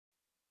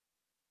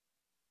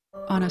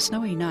On a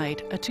snowy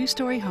night, a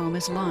two-story home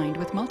is lined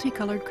with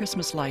multicolored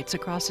Christmas lights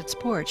across its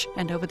porch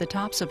and over the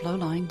tops of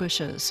low-lying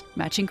bushes.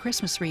 Matching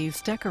Christmas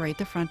wreaths decorate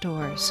the front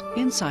doors.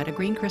 Inside, a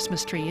green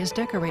Christmas tree is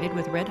decorated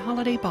with red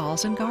holiday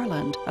balls and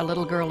garland. A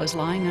little girl is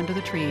lying under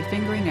the tree,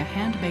 fingering a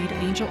handmade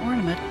angel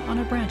ornament on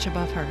a branch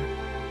above her.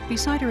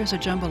 Beside her is a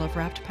jumble of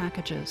wrapped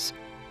packages.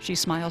 She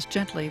smiles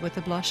gently with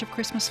the blush of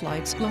Christmas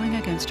lights glowing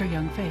against her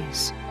young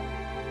face.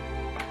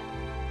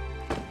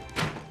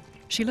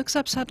 She looks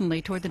up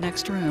suddenly toward the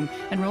next room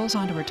and rolls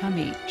onto her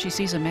tummy. She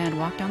sees a man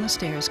walk down the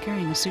stairs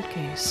carrying a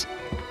suitcase.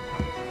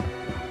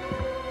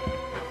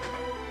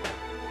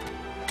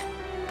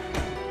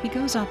 He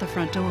goes out the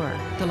front door.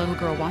 The little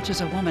girl watches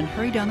a woman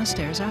hurry down the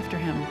stairs after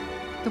him.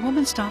 The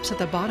woman stops at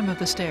the bottom of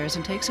the stairs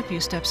and takes a few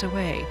steps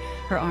away,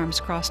 her arms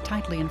crossed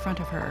tightly in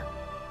front of her.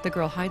 The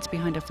girl hides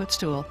behind a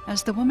footstool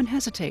as the woman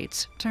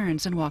hesitates,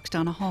 turns, and walks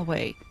down a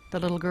hallway. The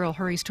little girl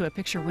hurries to a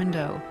picture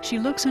window. She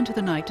looks into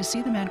the night to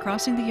see the man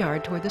crossing the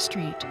yard toward the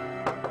street.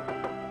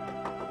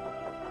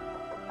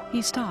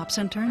 He stops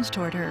and turns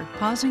toward her,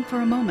 pausing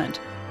for a moment,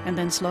 and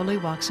then slowly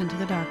walks into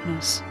the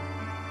darkness.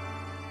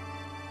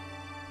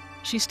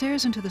 She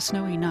stares into the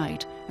snowy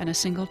night, and a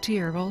single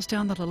tear rolls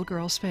down the little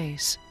girl's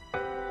face.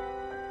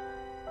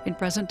 In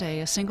present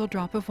day, a single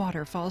drop of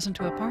water falls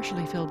into a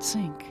partially filled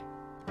sink.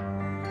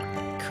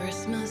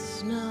 Christmas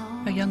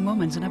snow. A young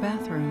woman's in a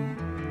bathroom.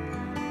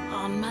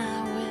 On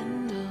my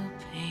window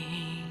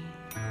pane,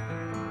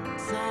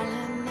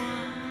 silent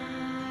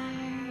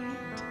night,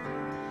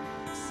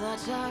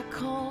 such a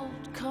cold,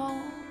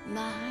 cold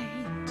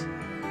night.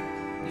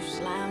 You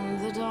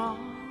slammed the door,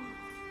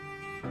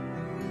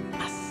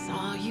 I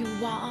saw you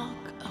walk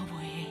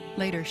away.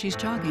 Later, she's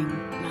jogging.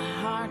 My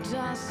heart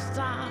just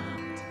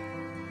stopped,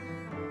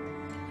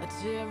 a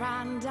tear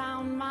ran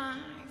down my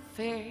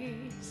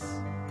face.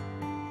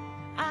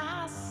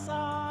 I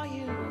saw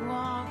you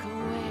walk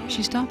away.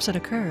 She stops at a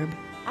curb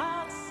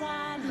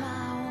Outside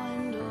my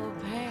window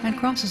pane, and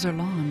crosses her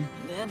lawn.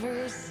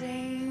 every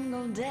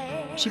single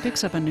day She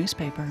picks up a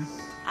newspaper.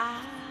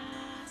 I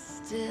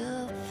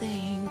still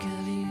think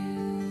of you.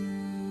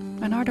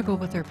 An article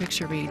with her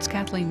picture reads,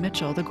 Kathleen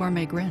Mitchell, the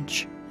Gourmet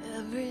Grinch.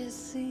 Every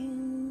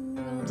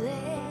single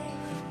day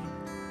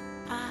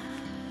I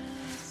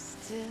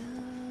still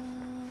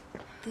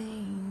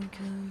think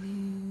of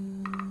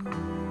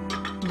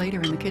you.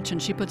 Later in the kitchen,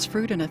 she puts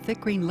fruit and a thick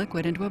green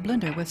liquid into a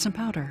blender with some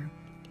powder.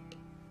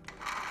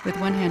 With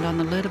one hand on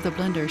the lid of the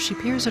blender, she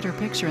peers at her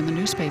picture in the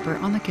newspaper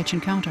on the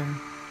kitchen counter.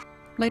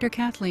 Later,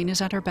 Kathleen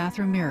is at her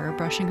bathroom mirror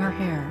brushing her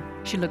hair.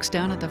 She looks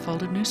down at the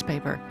folded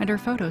newspaper, and her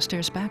photo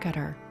stares back at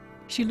her.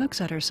 She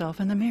looks at herself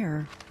in the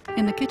mirror.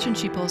 In the kitchen,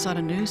 she pulls out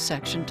a news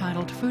section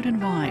titled Food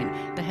and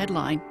Wine. The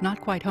headline,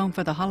 "Not Quite Home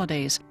for the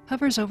Holidays,"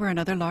 hovers over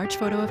another large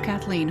photo of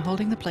Kathleen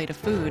holding the plate of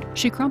food.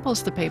 She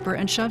crumples the paper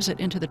and shoves it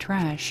into the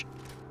trash.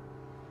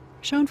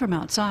 Shown from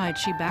outside,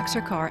 she backs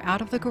her car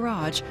out of the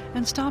garage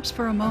and stops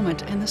for a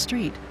moment in the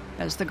street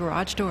as the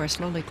garage door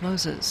slowly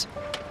closes.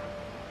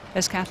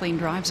 As Kathleen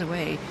drives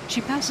away,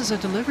 she passes a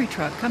delivery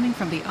truck coming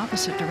from the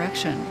opposite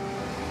direction.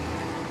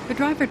 The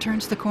driver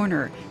turns the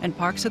corner and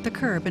parks at the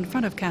curb in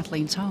front of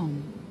Kathleen's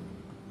home.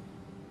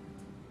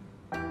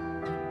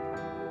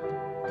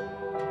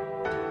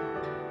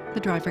 The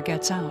driver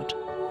gets out.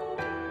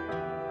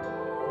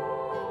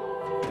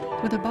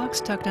 With a box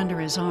tucked under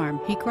his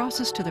arm, he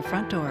crosses to the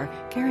front door,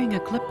 carrying a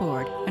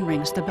clipboard, and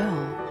rings the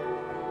bell.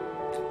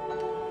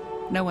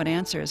 No one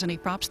answers, and he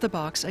props the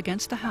box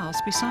against the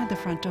house beside the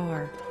front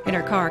door. In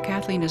her car,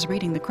 Kathleen is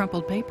reading the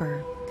crumpled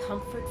paper.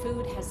 Comfort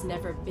food has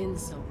never been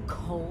so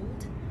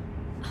cold.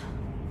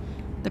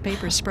 The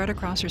paper's spread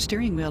across her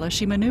steering wheel as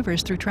she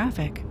maneuvers through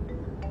traffic.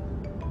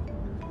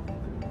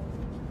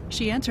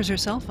 She answers her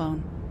cell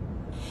phone.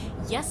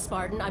 Yes,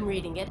 Spartan, I'm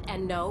reading it,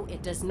 and no,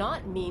 it does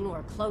not mean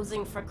we're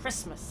closing for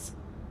Christmas.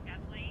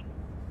 Kathleen?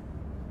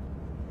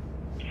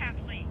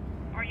 Kathleen,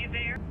 are you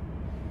there?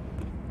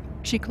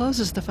 She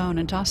closes the phone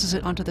and tosses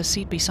it onto the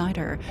seat beside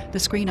her. The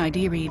screen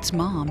ID reads,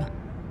 Mom.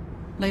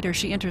 Later,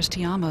 she enters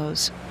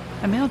Tiamo's.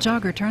 A male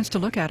jogger turns to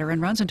look at her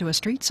and runs into a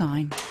street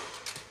sign.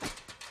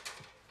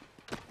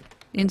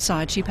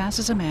 Inside, she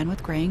passes a man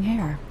with graying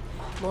hair.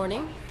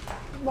 Morning.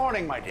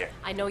 Morning, my dear.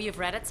 I know you've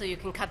read it, so you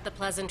can cut the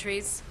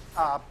pleasantries.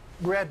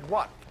 Read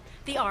what?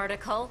 The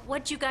article.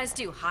 What'd you guys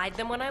do? Hide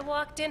them when I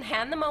walked in?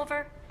 Hand them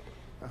over?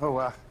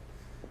 Oh,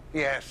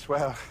 yes,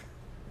 well,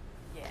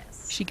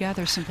 Yes. She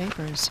gathers some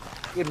papers.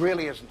 it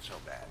really isn't so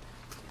bad.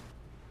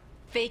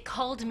 They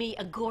called me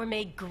a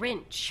gourmet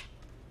Grinch.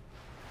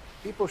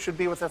 People should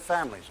be with their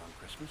families on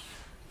Christmas.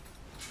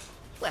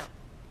 Well,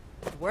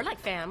 we're like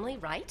family,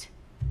 right?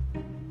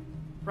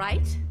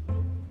 Right?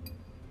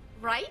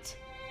 Right?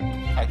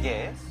 I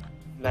guess.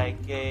 Like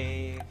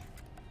a...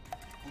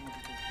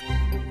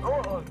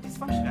 Oh,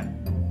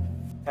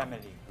 dysfunctional family.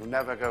 Who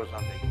never goes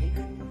on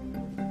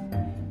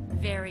vacation.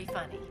 Very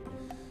funny.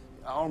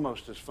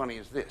 Almost as funny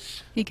as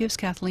this. He gives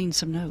Kathleen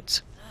some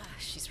notes.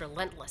 She's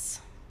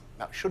relentless.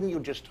 Now, shouldn't you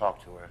just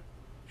talk to her?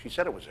 She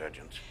said it was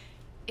urgent.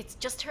 It's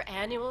just her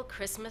annual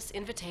Christmas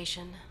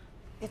invitation.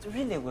 It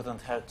really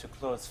wouldn't hurt to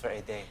close for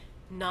a day.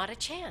 Not a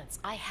chance.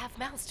 I have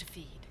mouths to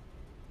feed.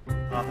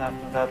 Not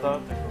after that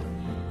article.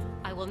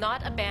 I will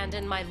not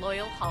abandon my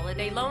loyal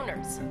holiday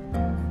loaners.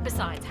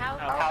 Besides,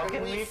 How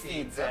can we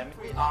feed them?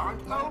 We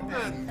aren't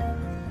open.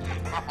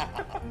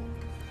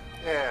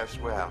 Yes,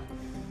 well,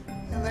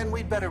 and then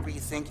we'd better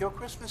rethink your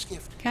Christmas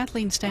gift.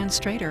 Kathleen stands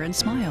straighter and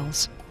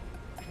smiles.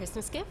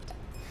 Christmas gift?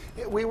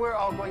 We were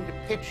all going to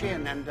pitch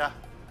in and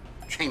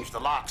change the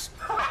locks.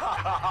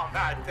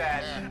 Not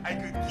that. I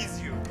could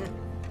kiss you.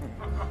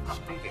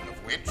 Speaking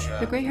of which,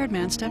 The gray-haired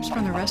man steps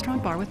from the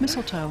restaurant bar with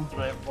mistletoe.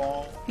 Très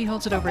bon. He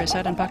holds it over his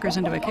head and puckers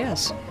into a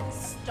kiss.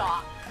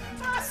 Stop.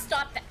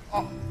 Stop that.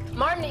 Oh.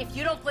 Martin, if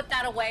you don't put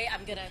that away,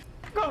 I'm gonna...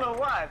 Gonna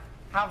what?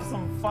 Have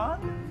some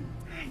fun?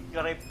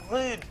 You're a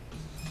prude.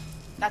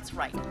 That's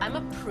right. I'm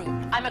a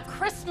prude. I'm a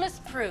Christmas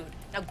prude.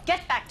 Now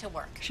get back to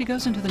work. She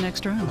goes into the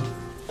next room.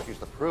 she's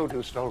the prude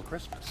who stole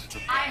Christmas.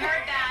 I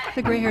heard that.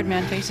 The gray-haired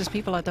man faces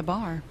people at the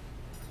bar.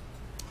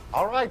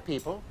 All right,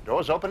 people.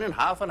 Doors open in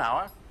half an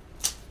hour.